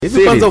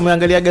Hivi kwanza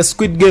umeangaliaga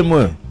Squid Game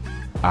wewe?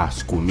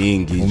 Siku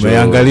mingi.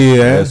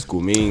 Umeangalia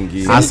siku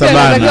mingi. Hasa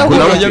bana.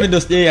 Kuna unajua mimi ndo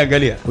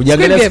sijaangalia.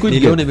 Hujaangalia Squid Game?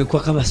 Niliona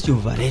imekuwa kama sio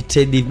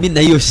overrated. Mimi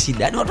na hiyo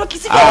shida. Ni watu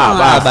wakisikia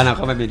bana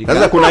kama Amerika.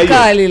 Sasa kuna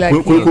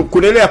hiyo.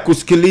 Kuna ile ya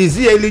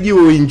kusikilizia ili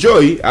jiwe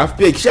enjoy, afu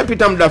pia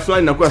ikishapita muda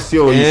fulani inakuwa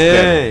sio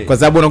instant. Kwa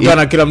sababu unakuwa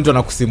na kila mtu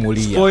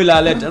anakusimulia. Spoiler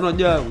alert.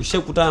 Unajua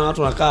ushakutana na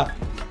watu wanakaa.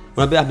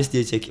 Unaambia mimi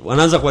sijacheki.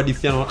 Wanaanza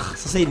kuhadithiana.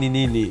 Sasa hii ni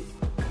nini?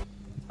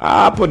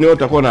 Hapo ni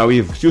utakuwa na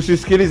wivu. Si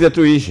usisikilize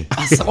tu ishi.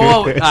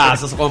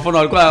 Sasa kwa mfano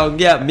walikuwa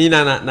wanaongea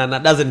Meena na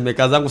Bdozen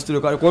nimekaa zangu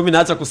studio. Kwa hiyo mimi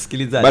naacha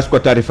kusikiliza. Basi kwa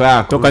taarifa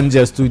yako toka nje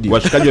ya studio.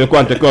 Washikaji walikuwa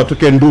wanatakiwa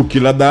watoke nduki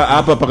labda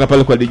hapa paka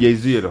pale kwa DJ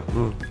Zero.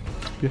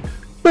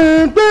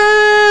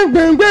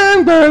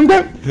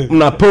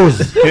 Una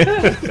pause.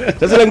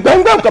 Sasa ile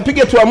nganga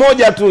ukapiga tu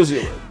moja tu.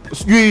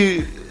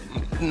 Sijui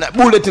na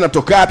bullet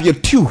inatoka wapi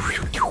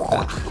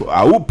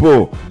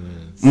upo.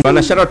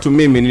 Bana shout out to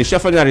mimi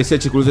nilishafanya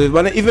research kuuliza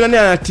bana hivi nani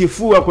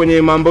anatifua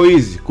kwenye mambo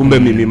hizi kumbe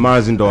mimi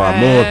mazi ndo wa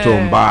moto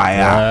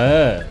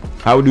mbaya.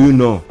 How do you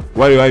know?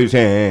 Why are you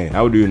saying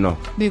how do you know?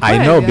 I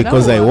know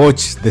because I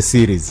watch the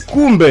series.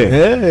 Kumbe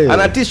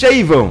anatisha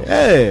hivyo.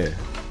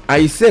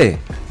 I say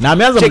na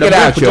ameanza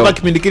muda kutoka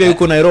kipindi kile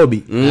yuko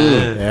Nairobi.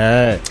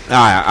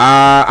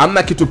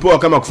 Amna kitu poa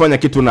kama kufanya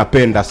kitu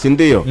unapenda, si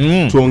ndio?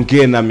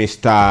 Tuongee na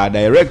Mr.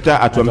 Director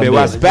atuambie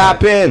what's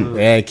popping.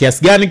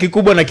 Kiasi gani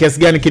kikubwa na kiasi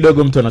gani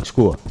kidogo mtu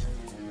anachukua?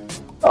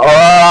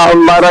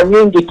 Mara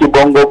nyingi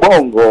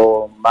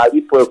kibongo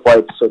malipo kwa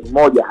episode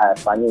moja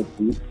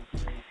hayafanyiki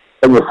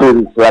kwenye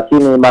series,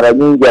 lakini mara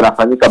nyingi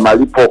yanafanyika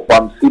malipo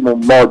kwa msimu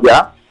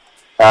mmoja.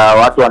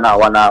 Watu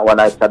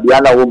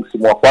wanahesabiana huo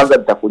msimu wa kwanza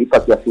nitakulipa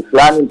kiasi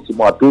fulani,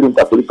 msimu wa pili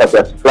nitakulipa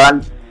kiasi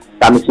fulani,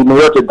 na msimu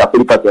yote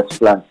nitakulipa kiasi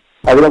fulani.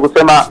 Lakini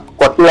kusema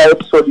kwa kila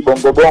episode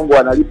bongo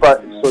wanalipa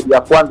episode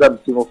ya kwanza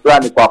msimu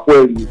fulani, kwa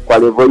kweli kwa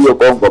level hiyo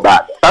bongo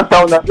bado.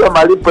 Sasa unajua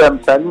malipo ya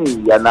msanii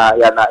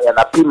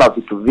yanapima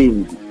vitu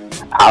vingi.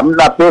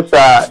 Hamna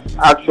pesa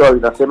actually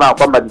nasema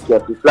kwamba ni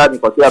kiasi fulani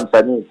kwa kila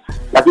msanii,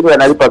 lakini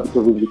yanalipa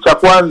vitu vingi. Cha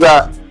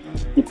kwanza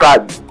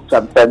kipaji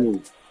cha msanii,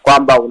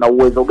 kwamba una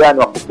uwezo gani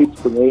wa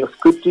kufiti kwenye hiyo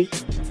script.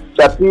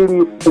 Cha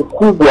pili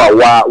ukubwa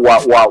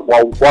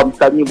wa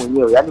msanii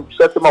mwenyewe. Yaani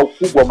ukishasema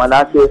ukubwa maana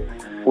yake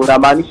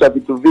unamaanisha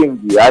vitu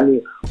vingi.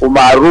 Yaani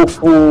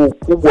umaarufu,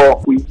 ukubwa wa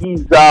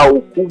kuigiza,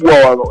 ukubwa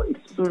wa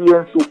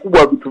experience,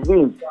 ukubwa wa vitu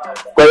vingi.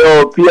 Kwa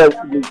hiyo pia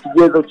ni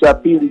kigezo cha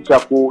pili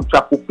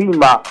cha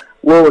kupima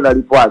wewe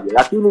unalipwaje.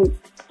 Lakini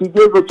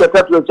kigezo cha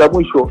tatu na cha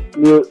mwisho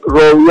ni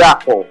role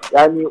yako.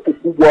 Yaani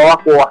ukubwa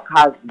wako wa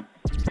kazi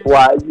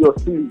wa hiyo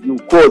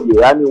series ukoje,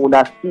 yani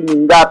una scene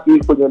ngapi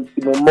kwenye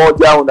msimu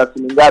mmoja, una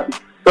scene ngapi.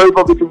 So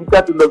hivyo vitu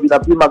vitatu ndio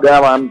vinapima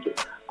gharama ya mtu.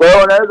 Kwa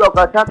hiyo unaweza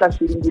ukataka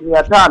shilingi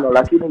 500,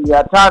 lakini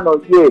 500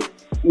 je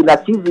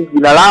inakidhi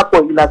jina lako,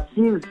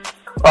 inakidhi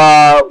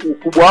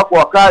ukubwa wako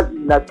wa kazi,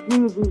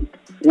 inakidhi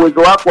uwezo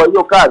wako wa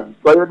hiyo kazi.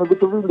 Kwa hiyo ni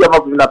vitu vingi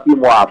ambavyo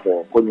vinapimwa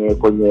hapo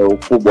kwenye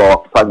ukubwa wa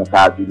kufanya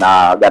kazi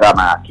na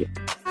gharama yake.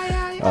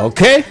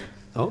 Okay.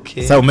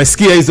 Sasa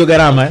umesikia hizo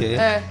gharama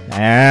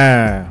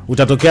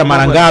utatokea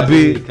mara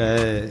ngapi?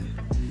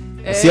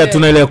 Si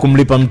hatuna ile ya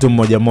kumlipa mtu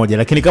mmoja,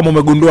 lakini kama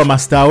umegundua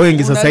master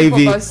wengi sasa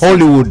hivi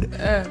Hollywood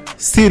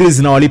series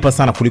zinawalipa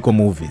sana kuliko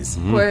movies.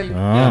 Kweli.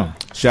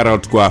 Shout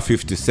out kwa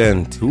 50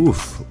 Cent.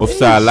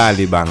 Ofisa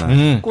halali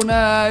bana.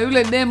 Kuna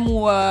yule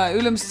demu wa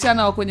yule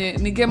msichana wa kwenye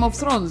ni Game of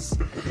Thrones.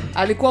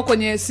 Alikuwa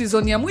kwenye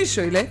season ya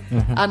mwisho ile.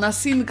 Ana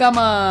scene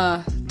kama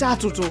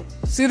 3 tu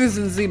series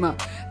nzima.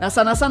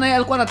 Na sana yeye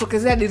alikuwa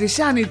anatokezea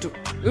dirishani tu.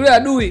 Yule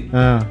adui.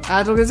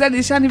 Anatokezea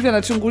dirishani hivi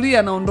anachungulia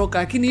anaondoka.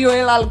 Lakini hiyo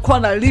hela alikuwa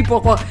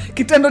analipwa kwa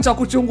kitendo cha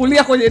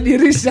kuchungulia kwenye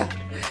dirisha.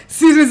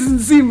 Series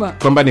nzima.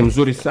 Kwamba ni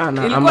mzuri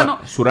sana ama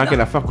sura yake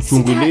inafaa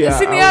kuchungulia.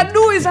 Si ni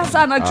adui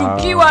sasa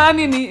anachukiwa,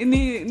 yani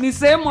ni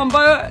sehemu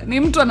ambayo ni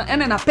mtu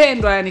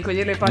anapendwa yani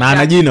kwenye ile paka. Na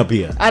ana jina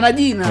pia. Ana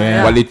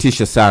jina.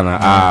 Walitisha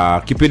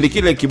sana. Kipindi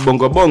kile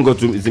kibongo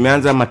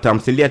zimeanza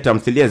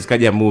tamthilia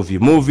zikaja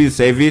movie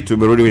sasa hivi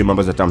tumerudi kwenye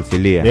mambo za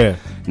tamthilia.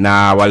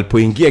 Na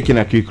walipoingia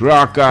kina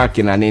Kikraka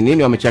kina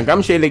nini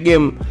wamechangamsha ile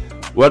game.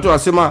 Watu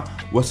wanasema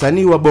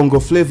wasanii wa bongo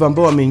flavor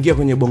ambao wameingia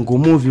kwenye bongo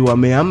movie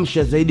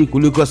wameamsha zaidi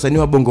kuliko wasanii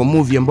wa bongo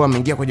movie ambao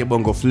wameingia kwenye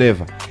bongo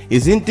flavor.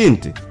 Isn't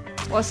it?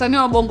 Wasanii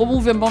wa bongo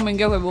movie ambao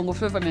wameingia kwenye bongo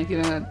flavor ni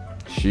akina nani?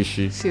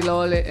 Shishi.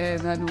 Silole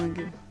nani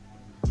wengine?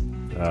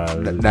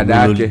 Dada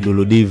yake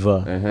Lulu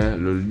Diva.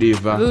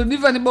 Lulu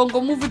Diva ni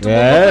bongo movie tu.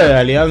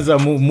 Alianza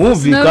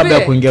movie kabla ya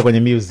kuingia kwenye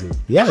music.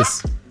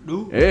 Yes.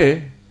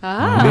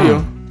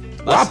 Ndio.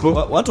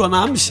 Wapo watu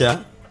wanaamsha.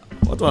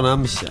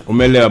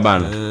 Umeelewa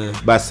bana?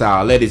 Basi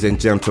ladies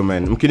and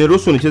gentlemen,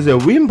 mkiniruhusu nicheze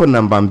wimbo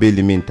namba 2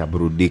 mimi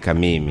nitaburudika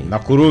mimi.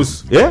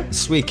 Nakuruhusu.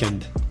 This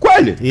weekend.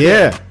 Kweli?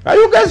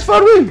 Are you guys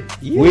for real?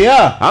 We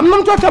are. Hamna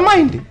mtu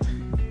atamind.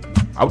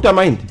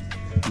 Hautamind.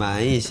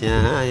 Maisha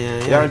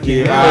haya.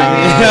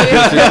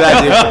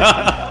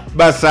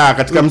 Basi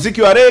katika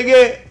muziki wa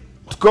reggae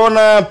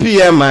tukona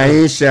pia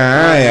maisha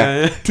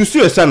haya.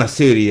 Tusiwe sana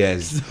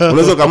serious.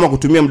 Unaweza kama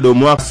kutumia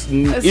mdomo wako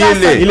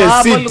ile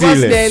seat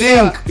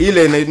ile.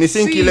 Ile ni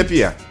sink ile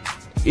pia.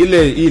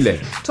 ile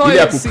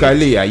ya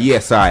kukalia.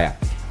 Yes, haya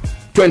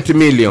 20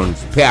 million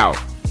pound.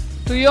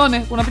 Tuione,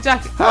 kuna picha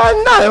yake?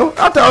 Nayo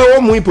hata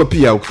wao muipo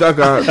pia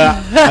ukitaka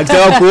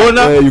akitaka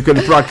kuona you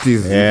can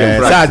practice.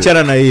 Sasa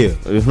achana na hiyo.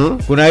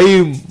 Kuna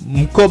hii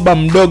mkoba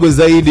mdogo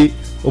zaidi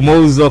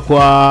umeuzwa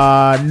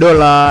kwa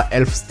dola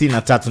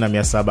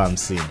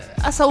 63,750.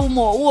 Sasa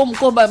huo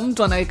mkoba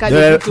mtu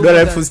anawekaje kitu?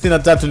 Dola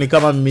 63,000 ni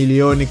kama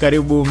milioni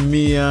karibu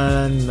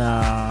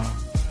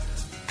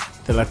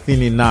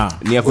 130 na.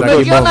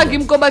 Unakiona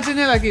kimkoba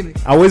chenye lakini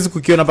hauwezi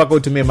kukiona mpaka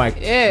utumie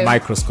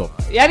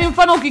microscope. Yaani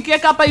mfano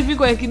ukikiweka hapa hivi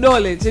kwa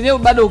kidole chenye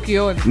bado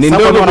ukiona. Ni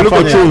ndogo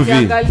kuliko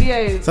chumvi.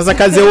 Sasa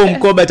kazi ya huo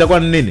mkoba itakuwa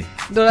ni nini?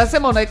 Ndio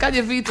nasema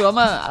unawekaje vitu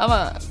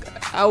ama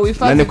au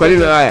hifadhi. Na kwa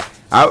nini haya?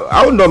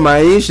 Au ndo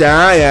maisha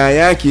haya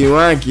yaki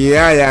waki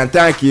haya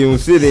hataki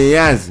usili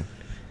yazi.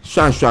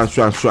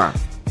 Shwa.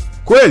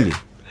 Kweli?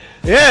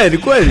 Ni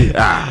kweli.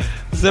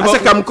 Sasa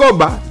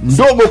kamkoba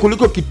ndogo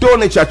kuliko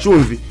kitone cha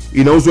chumvi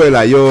inauzwa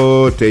hela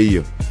yote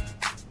hiyo.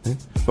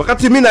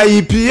 Wakati mimi na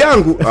EP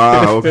yangu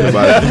okay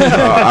basi.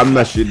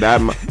 Hamna shida.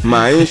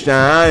 Maisha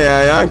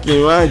haya yaki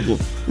waki.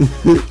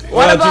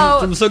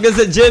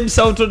 Tumsogeze James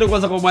au tuende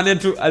kwanza kwa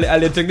mwanetu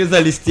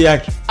aliyetengeza list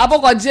yake. Hapo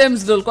kwa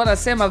James ndio alikuwa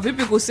anasema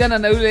vipi kuhusiana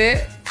na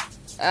yule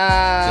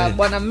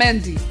bwana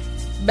Mendy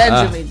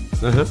Benjamin.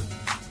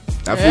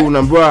 Alafu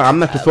unaambiwa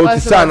hamna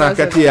tofauti sana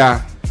kati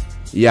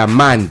ya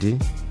Mendy.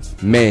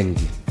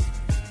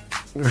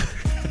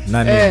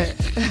 Nani?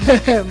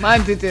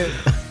 Mendy tena.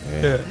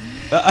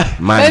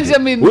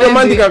 Benjamin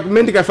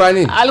Mendy kafanya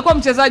nini? Alikuwa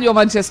mchezaji wa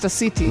Manchester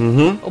City.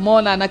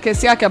 Umeona na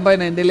kesi yake ambayo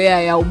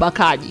inaendelea ya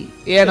ubakaji.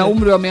 Yeye ana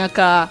umri wa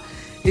miaka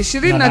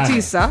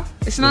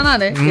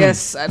 28.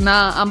 Yes,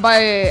 na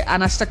ambaye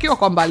anashtakiwa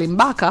kwamba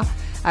alimbaka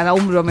ana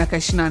umri wa miaka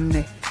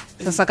 24.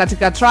 Sasa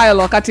katika trial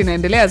wakati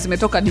inaendelea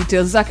zimetoka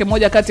details zake.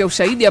 Moja kati ya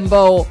ushahidi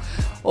ambao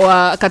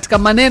katika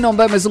maneno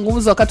ambayo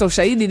yamezungumzwa wakati wa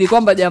ushahidi ni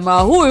kwamba jamaa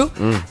huyu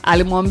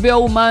alimwambia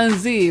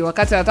Umanzi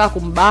wakati anataka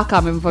kumbaka,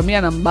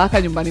 amemvamia na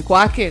mbaka nyumbani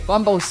kwake,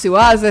 kwamba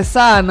usiwaze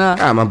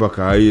sana. Mambo ya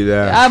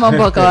kawaida.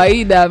 Mambo ya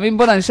kawaida. Mimi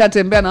mbona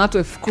nishatembea na watu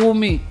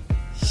 10,000.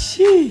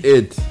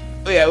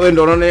 Wewe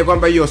ndio unaona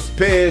kwamba hiyo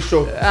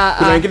special.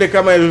 Kuna wengine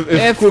kama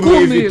 10,000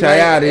 hivi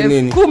tayari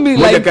nini?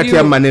 Moja kati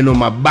ya maneno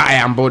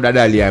mabaya ambayo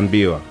dada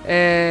aliambiwa.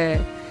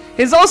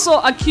 He's also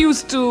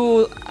accused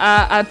to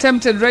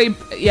attempted rape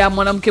ya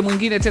mwanamke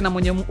mwingine tena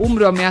mwenye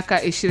umri wa miaka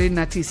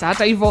 29.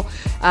 Hata hivyo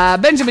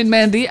Benjamin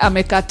Mendy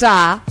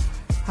amekataa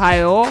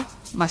hayo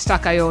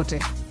mashtaka yote.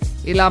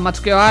 Ila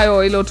matukio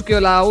hayo, ile tukio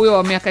la huyo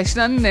wa miaka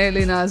 24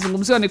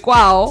 linazungumziwa ni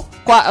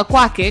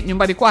kwake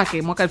nyumbani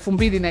kwake mwaka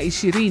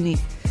 2020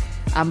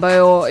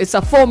 ambayo it's a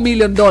 $4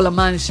 million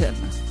mansion.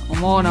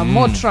 Umeona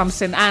Mottram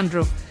St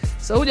Andrew.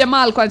 So huyu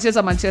jamaa alikuwa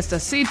anacheza Manchester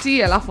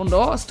City, alafu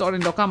ndo story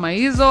ndo kama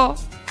hizo.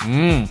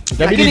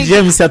 Itabidi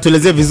James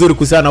atuelezee vizuri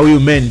kuhusiana na huyu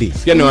Mendy.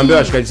 Sikia niwaambie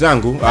washikaji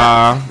zangu,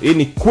 hii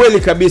ni kweli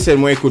kabisa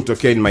imewahi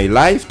kutokea in my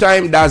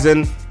lifetime.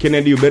 Bdozen,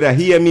 Kenedy, you better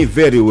hear me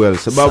very well.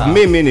 Sababu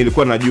mimi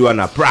nilikuwa najua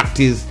na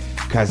practice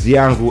kazi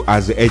yangu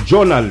as a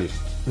journalist.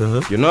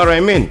 You know what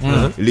I mean?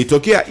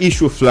 Ilitokea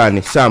issue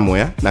fulani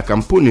somewhere na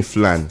kampuni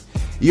fulani.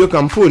 Hiyo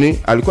kampuni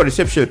alikuwa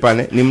reception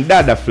pale ni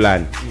mdada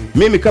fulani.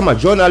 Mimi kama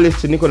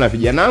journalist niko na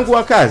vijana wangu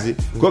wa kazi.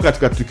 Kwa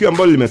katika tukio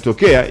ambalo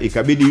limetokea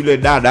ikabidi yule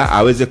dada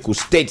aweze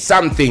kustate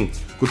something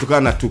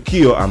kutokana na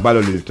tukio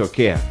ambalo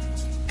lilitokea.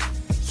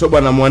 So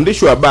bwana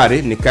mwandishi wa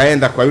habari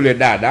nikaenda kwa yule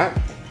dada,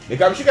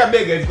 nikamshika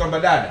bega hivi kwamba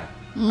dada,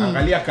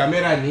 angalia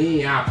kamera ni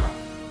hii hapa.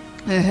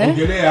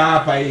 Ongelea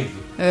hapa hivi.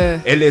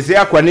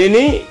 Elezea kwa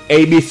nini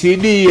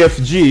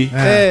ABCDEFG.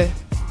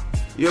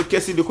 Hiyo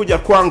kesi ilikuja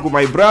kwangu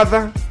my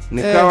brother.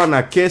 Nikawa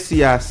na kesi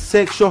ya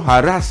sexual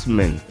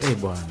harassment.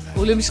 Bwana.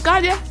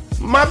 Ulimshikaje?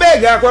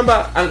 Mabega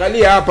kwamba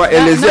angalia hapa,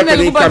 elezea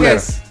kwenye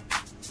kamera.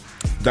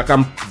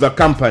 The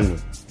company.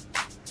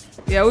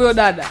 Ya huyo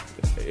dada.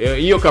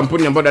 Hiyo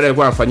kampuni ambayo dada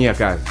alikuwa anafanyia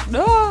kazi.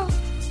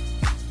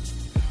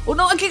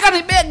 Unahakika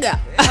ni bega?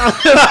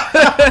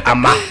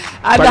 Ama.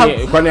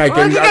 Kwani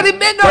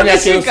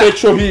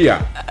sexual here.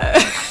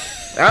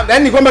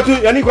 Yaani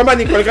kwamba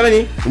ni kuonekana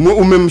ni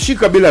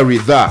umemshika bila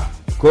ridhaa.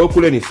 Kwa hiyo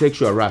kule ni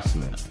sexual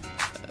harassment.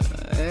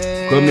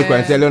 Kwa mimi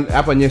kwanza leo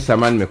hapa nyewe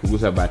samani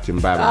nimekugusa bahati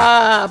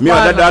mbaya. Mimi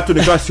dada watu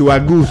nikawa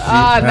siwagusi.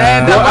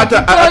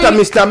 Hata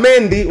Mr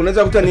Mendy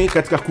unaweza kukuta ni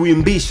katika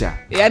kuimbisha.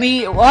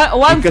 Yaani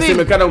one thing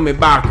ikasemekana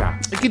umebaka.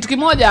 Kitu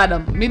kimoja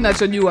Adam, mimi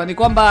ninachojua ni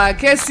kwamba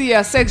kesi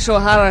ya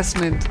sexual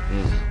harassment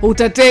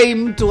utetei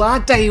mtu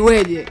hata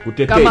iweje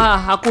kama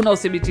hakuna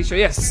uthibitisho.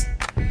 Yes.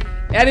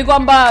 Yaani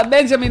kwamba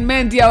Benjamin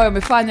Mendy awe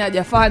amefanya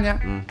hajafanya.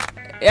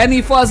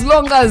 Yani for as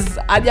long as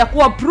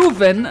hajakuwa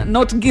proven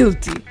not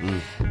guilty.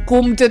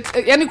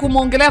 Yani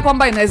kumuongelea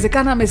kwamba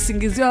inawezekana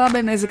amesingiziwa, labda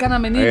inawezekana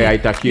amenini,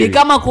 ni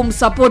kama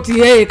kumsupport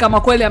yeye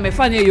kama kweli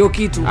amefanya hiyo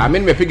kitu. Mimi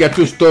nimepiga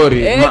tu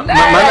story.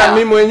 Maana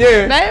mimi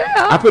mwenyewe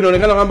hapo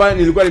inaonekana kwamba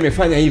nilikuwa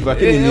nimefanya hivyo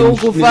lakini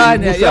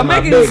nilikufanya. You're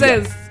making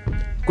sense.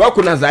 Kwa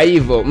kuna za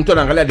hivyo mtu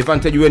anaangalia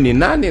advantage wewe ni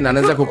nani na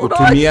anaweza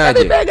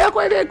kukutumiaje. Bega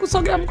kwa ile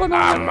kusogea mkono.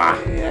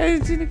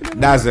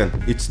 Doesn't.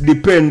 It's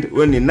depend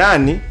wewe ni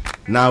nani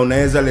na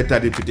unaweza leta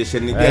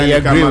reputation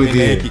gani kama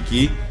mimi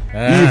kiki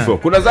hivyo.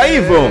 Kuna za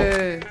hivyo.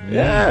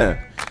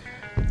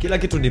 Kila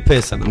kitu ni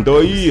pesa na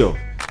ndio hiyo.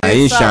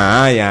 Aisha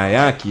haya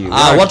yaki.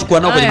 Watu kwa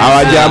nao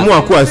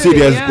hawajaamua kuwa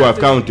serious kwa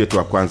account yetu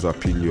wa kwanza wa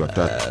pili wa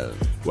tatu.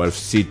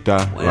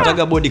 6,000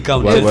 wanataka body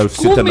count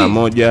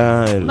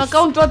 6,001 na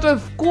count watu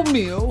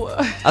 10,000.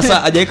 Sasa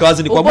hajaika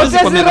wazi ni kwa mwezi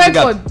kwa miaka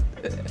mingapi?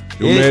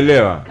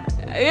 Umeelewa?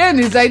 Yeye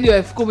ni zaidi ya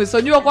 10,000.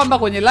 Sijua kwamba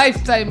kwenye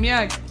lifetime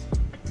yake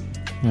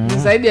ni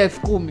zaidi ya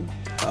 10,000.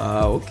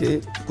 Okay.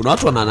 Kuna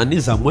watu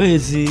wanananiza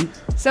mwezi.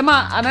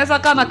 Sema anaweza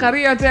kaa na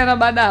career tena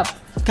baada hapo.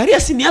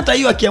 Career si ni hata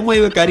hiyo akiamua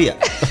iwe career.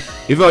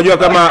 Hivyo unajua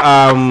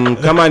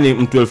kama ni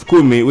mtu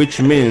 10,000 which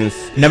means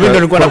na mimi ndo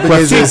nilikuwa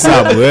nakueleza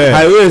hesabu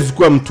haiwezi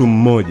kuwa mtu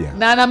mmoja.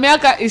 Na ana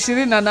miaka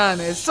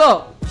 28.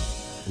 So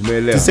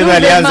umeelewa? Tuseme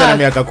alianza na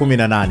miaka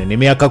 18, ni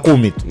miaka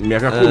 10 tu.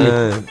 Miaka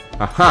 10.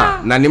 Aha,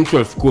 na ni mtu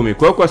 10,000.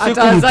 Kwa hiyo kwa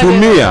siku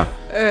mtumia.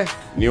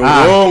 Ni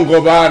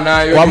uongo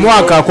bana.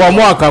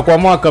 Kwa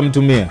mwaka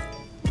mtumia.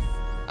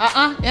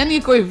 Yani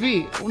iko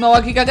hivi. Una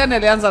uhakika gani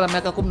alianza na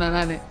miaka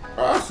 18?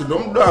 Ndio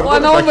muda wako.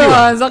 Wanaume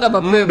waanzaga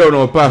mapema. Muda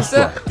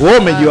unaopaswa. Wewe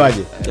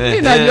umejuaje?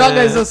 Mimi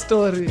najuaga hizo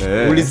story.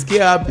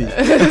 Ulisikia wapi?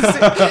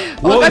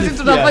 Wakati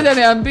tunafanya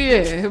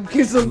niambie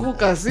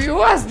mkizunguka si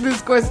ask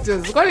these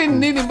questions. Kwani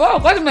nini mbona?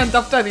 Kwani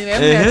mnanitafuta nini?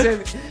 Acheni.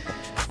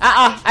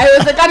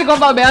 Haiwezekani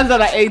kwamba ameanza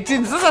na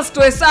 18. Sasa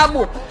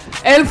situhesabu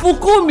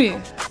 10,000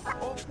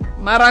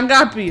 mara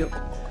ngapi hiyo?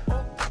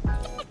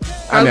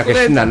 Miaka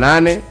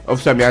 28,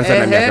 ofisa ameanza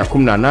na miaka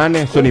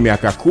 18, so ni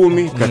miaka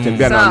 10,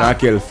 katembea na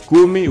wanawake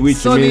 10,000 which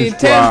so means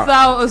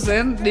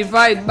 10,000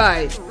 divide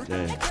by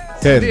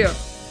 10.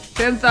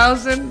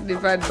 10,000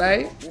 divide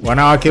by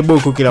wanawake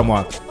buku kila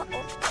mwaka.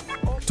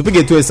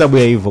 Tupige tu hesabu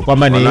ya hivyo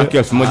kwamba ni wanawake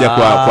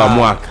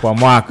 1,000 kwa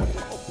mwaka.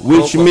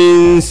 Which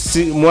means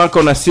mwaka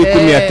una siku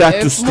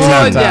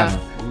 365.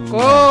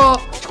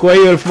 Kwa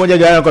hiyo 1,000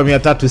 gawanya kwa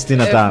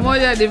 365.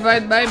 1,000 divide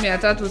by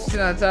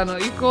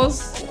 365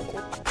 equals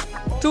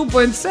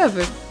 2.7.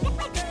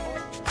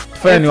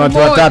 Fanya ni watu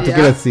watatu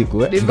kila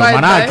siku ndio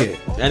maana yake.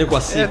 Yaani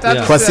kwa siku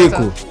kwa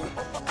siku.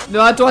 Ni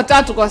watu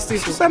watatu kwa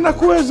siku. Sana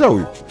kuweza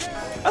huyu.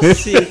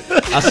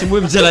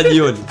 Asubuhi mchana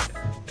jioni.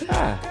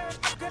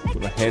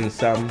 Kuna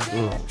handsome.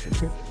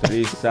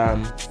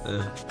 Threesome.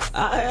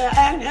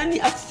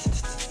 Yani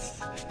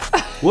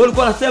wewe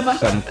ulikuwa unasema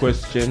some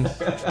questions.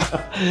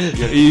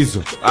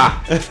 Hizo.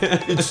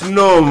 It's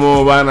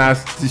normal bana,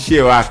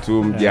 tishie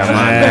watu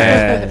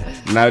mjamani.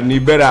 Na ni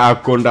better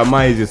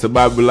akondomize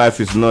sababu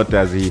life is not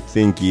as he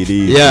think it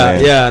is.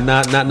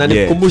 Na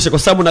nikukumbushe kwa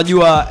sababu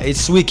najua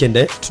it's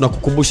weekend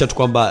tunakukumbusha tu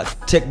kwamba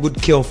take good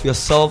care of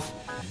yourself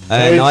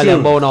na wale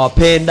ambao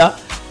unawapenda.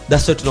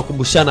 That's why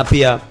tunakumbushana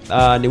pia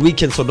ni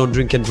weekend so don't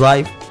drink and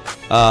drive.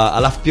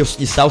 Alafu pia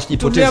usijisahau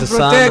usijipoteze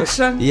sana.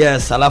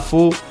 Yes,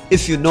 alafu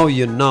if you know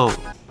you know.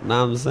 Know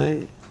what I'm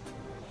saying?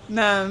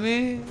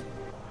 Nami.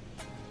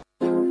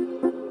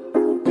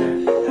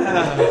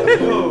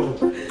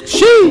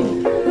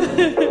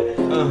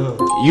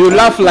 You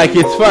laugh like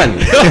it's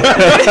funny.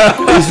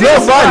 It's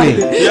not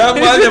funny.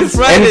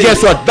 And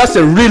guess what? That's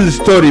a real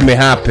story may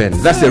happen.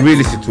 That's a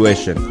real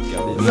situation.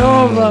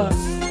 Nova.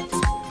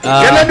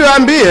 Kenedy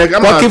ambie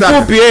kama kwa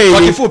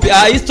kifupi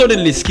hii story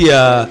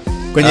nilisikia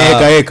kwenye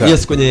heka.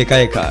 Yes, kwenye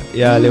heka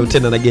ya leo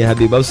tena na Gay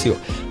Habib au sio?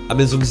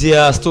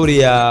 Amezungumzia story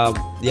ya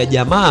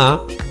jamaa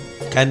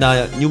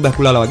kaenda nyumba ya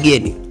kulala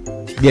wageni.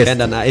 Yes.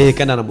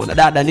 Kaenda na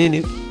mwanadada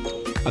nini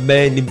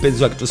ambaye ni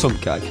mpenzi wake tu, sio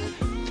mke wake.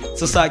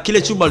 Sasa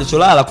kile chumba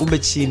alicholala kumbe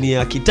chini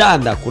ya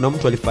kitanda kuna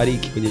mtu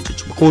alifariki kwenye hicho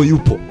chumba. Kwa hiyo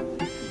yupo.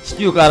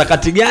 Sijui kwa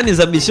harakati gani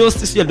za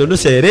bishosti, sijui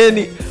alidondosha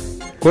hereni.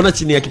 Kuna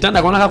chini ya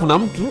kitanda kuna kuna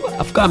mtu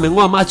afika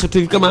ameng'oa macho tu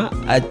hivi kama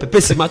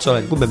pepesi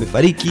macho kumbe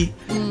amefariki.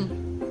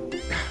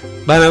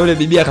 Bana yule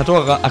bibi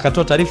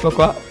akatoa taarifa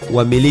kwa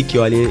wamiliki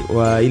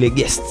wa ile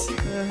guest.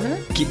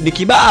 Ni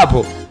kibaa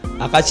hapo.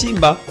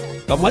 Akachimba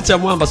kamwacha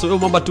mwamba, sio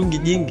mwamba tungi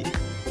jingi.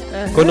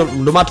 Kwa hiyo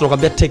ndio maana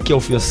tunakwambia take care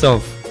of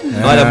yourself.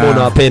 Na wale ambao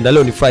unawapenda,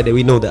 leo ni Friday,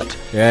 we know that.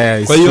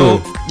 Kwa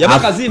hiyo jamaa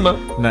kazima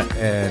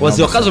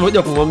wazee wakazi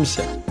wamekuja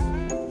kumwamsha.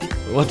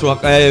 Watu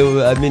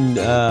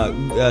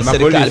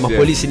serikali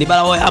mapolisi ni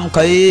bala wewe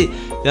amka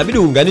inabidi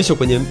uunganishe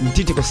kwenye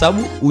mtiti kwa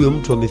sababu huyo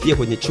mtu amefia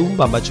kwenye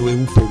chumba ambacho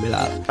wewe upo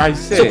umelala.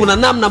 So kuna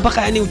namna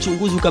mpaka yani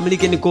uchunguzi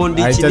ukamilike ni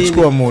kondi chini.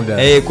 Itachukua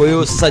muda. Kwa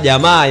hiyo sasa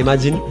jamaa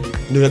imagine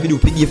ndio inabidi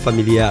upigie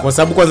familia yako. Kwa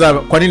sababu kwanza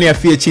kwa nini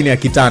afie chini ya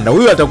kitanda?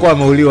 Huyu atakuwa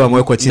ameuliwa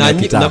amewekwa chini ya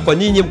kitanda. Na kwa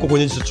nyinyi mko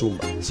kwenye hicho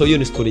chumba. So hiyo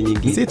ni story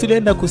nyingine. Sisi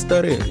tulienda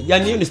kustarehe.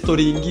 Yani hiyo ni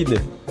story nyingine.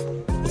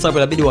 Sasa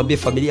inabidi uambie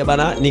familia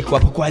bana niko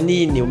hapa kwa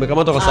nini?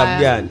 Umekamatwa kwa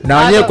sababu gani? Na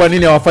wenyewe kwa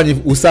nini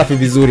hawafanyi usafi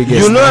vizuri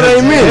guys? You know what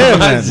I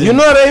mean? You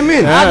know what I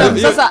mean?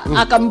 Sasa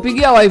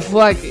akampigia wife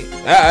wake.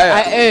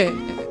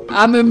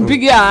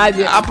 Amempigia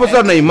aje. Hapo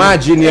sasa na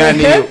imagine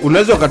yani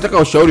unaweza ukataka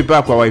ushauri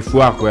paka kwa wife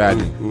wako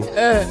yani.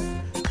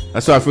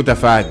 Sasa wafu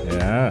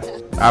utafanya.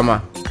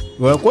 Ama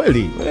wewe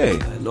kweli?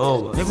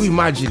 No. Hebu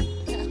imagine.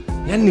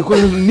 Yani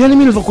mimi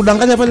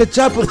nilivokudanganya pale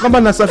chapo kama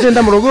nasafiri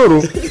nda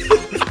Morogoro.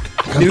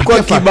 Nilikuwa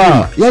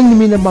kibao.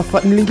 Yaani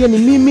niliingia ni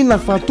mimi na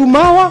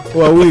Fatuma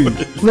wawili.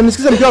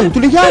 Unanisikiza mke wangu?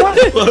 Tuliingia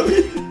wawili.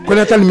 Kwani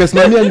hata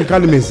nimesimamia nikaa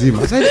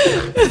nimezima. Sasa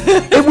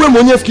hebu wewe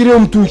mwenyewe fikiria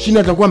mtu chini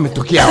atakuwa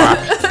ametokea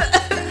wapi?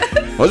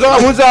 Wazo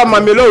muza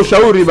mamelo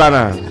ushauri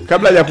bana.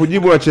 Kabla ya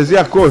kujibu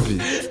unachezea kofi.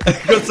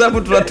 Kwa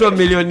sababu tunatoa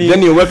milioni.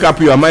 Then you wake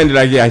up your mind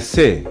like I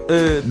say.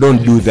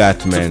 Don't do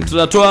that man.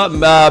 Tunatoa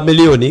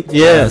milioni.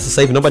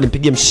 Sasa hivi naomba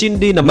nimpigie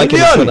mshindi na mic ni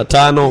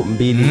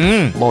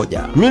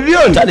 521.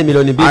 Milioni. Tani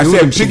milioni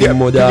 2 mshindi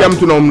mmoja. Pigia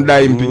mtu na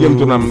umdai, mpigie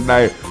mtu na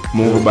umdai.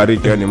 Mungu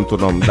bariki yani mtu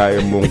na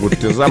umdai. Mungu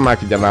tazama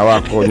kijana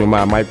wako nyuma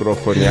ya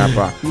microphone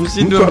hapa.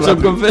 Mshindi wa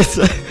Mchomvu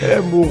pesa.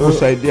 Mungu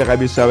saidia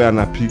kabisa wewe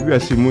anapigiwa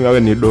simu wewe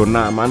ni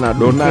dona maana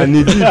dona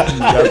ni vipi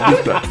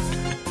kabisa.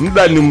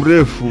 Muda ni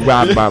mrefu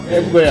baba.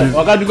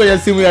 Wakati kwa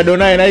simu ya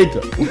dona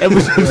inaitwa.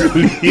 Hebu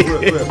tusulie.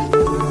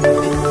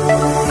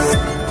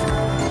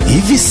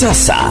 Hivi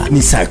sasa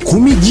ni saa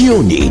 10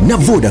 jioni na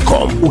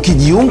Vodacom.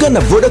 Ukijiunga na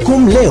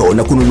Vodacom leo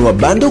na kununua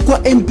bando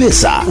kwa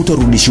M-Pesa,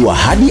 utarudishiwa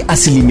hadi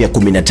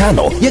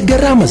 15% ya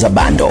gharama za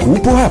bando.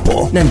 Upo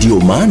hapo na ndio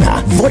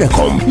maana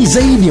Vodacom ni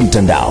zaidi ya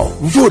mtandao.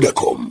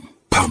 Vodacom,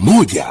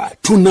 pamoja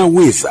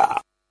tunaweza.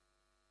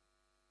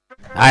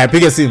 Haya,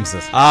 piga simu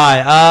sasa.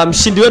 Haya,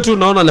 mshindi wetu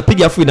naona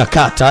anapiga afu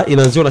inakata,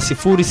 inaanzia na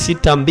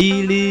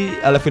 062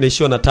 alafu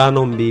inaishia na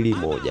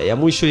 521. Ya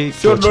mwisho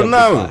sio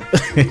donao.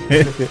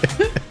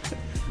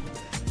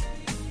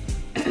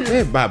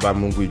 Baba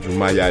Mungu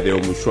Ijumaa ya leo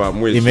mwisho wa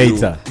mwezi.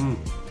 Imeita.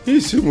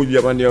 Hii simu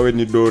jamani yawe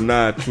ni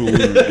dona tu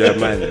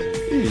jamani.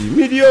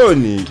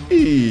 Milioni.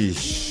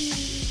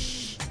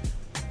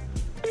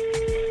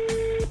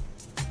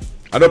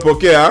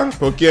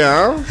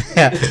 Pokea.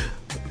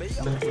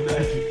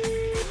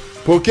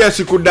 Pokea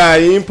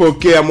sikudai,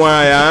 pokea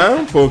mwaya,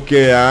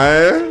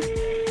 pokea.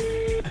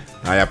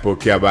 Haya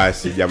pokea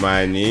basi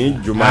jamani,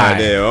 Jumaa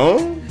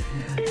leo.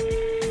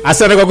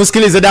 Asante kwa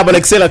kusikiliza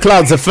Double XL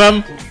Clouds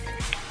FM.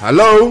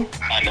 Hello.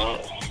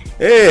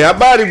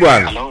 Habari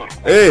bwana?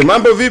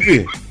 Mambo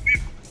vipi?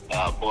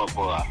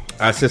 Poa.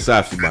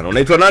 Safi bwana.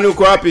 Unaitwa nani,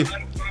 uko wapi?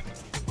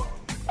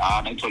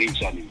 Naitwa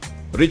Richard.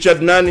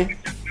 Richard nani?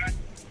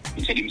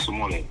 Richard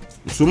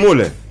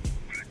Msumule?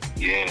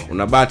 Yeah.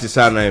 Una bahati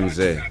sana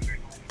mzee.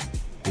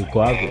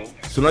 Uko hapo.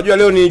 Si unajua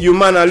leo ni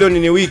Ijumaa na leo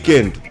ni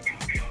weekend.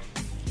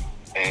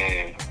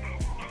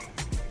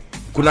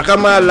 Kuna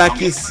kama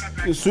laki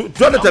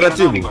tuende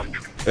taratibu.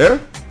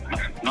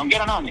 Naongea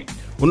na nani?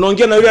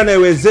 Unaongea na yule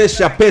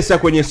anayewezesha pesa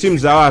kwenye simu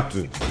za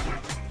watu.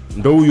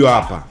 Ndo huyo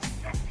hapa.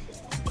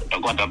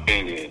 Utakuwa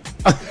tapeli.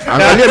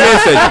 Angalia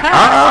message.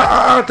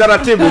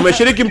 Taratibu,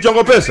 umeshiriki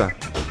mchongo pesa?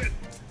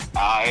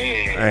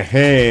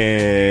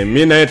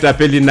 Mimi na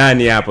tapeli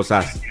nani hapo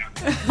sasa?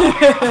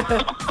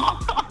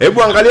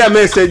 Hebu angalia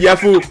message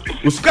afu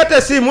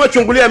usikate simu, wewe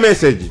chungulia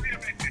message.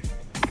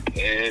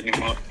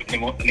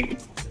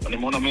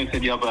 Nimeona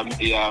message hapa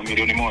ya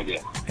milioni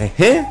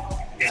 1.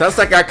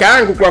 Sasa kaka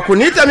yangu kwa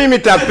kuniita mimi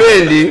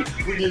tapeli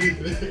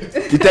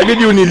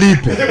itabidi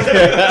unilipe.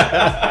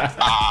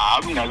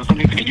 Mimi sasa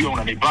nikijua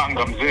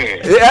unanipanga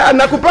mzee.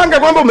 Nakupanga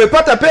kwamba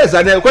umepata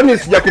pesa, kwani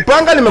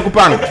sijakupanga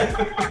nimekupanga.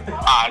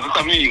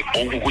 Sasa mimi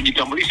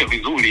kujitambulisha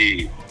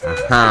vizuri.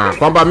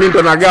 Kwamba mimi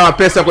ndo nagawa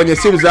pesa kwenye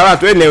simu za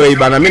watu. Anyway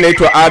bana, mimi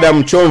naitwa Adam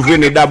Mchomvu,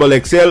 ni Double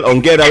XL.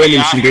 Ongera wewe ni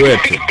mshindi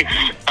wetu.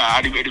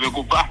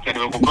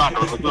 Nimekupata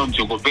unasema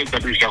mchongo pesa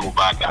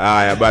tulishakupata.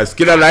 Haya basi,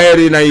 kila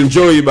laheri na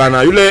enjoy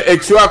bana. Yule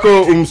ex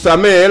wako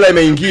umsamee, hela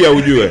imeingia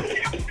ujue.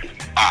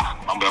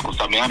 Mambo ya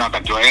kusameheana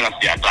wakati wa hela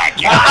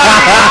siataki.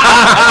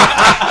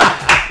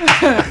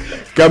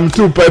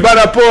 Kamtupa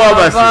bana, poa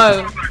basi.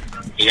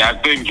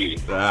 Yeah, thank you.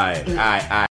 Haya.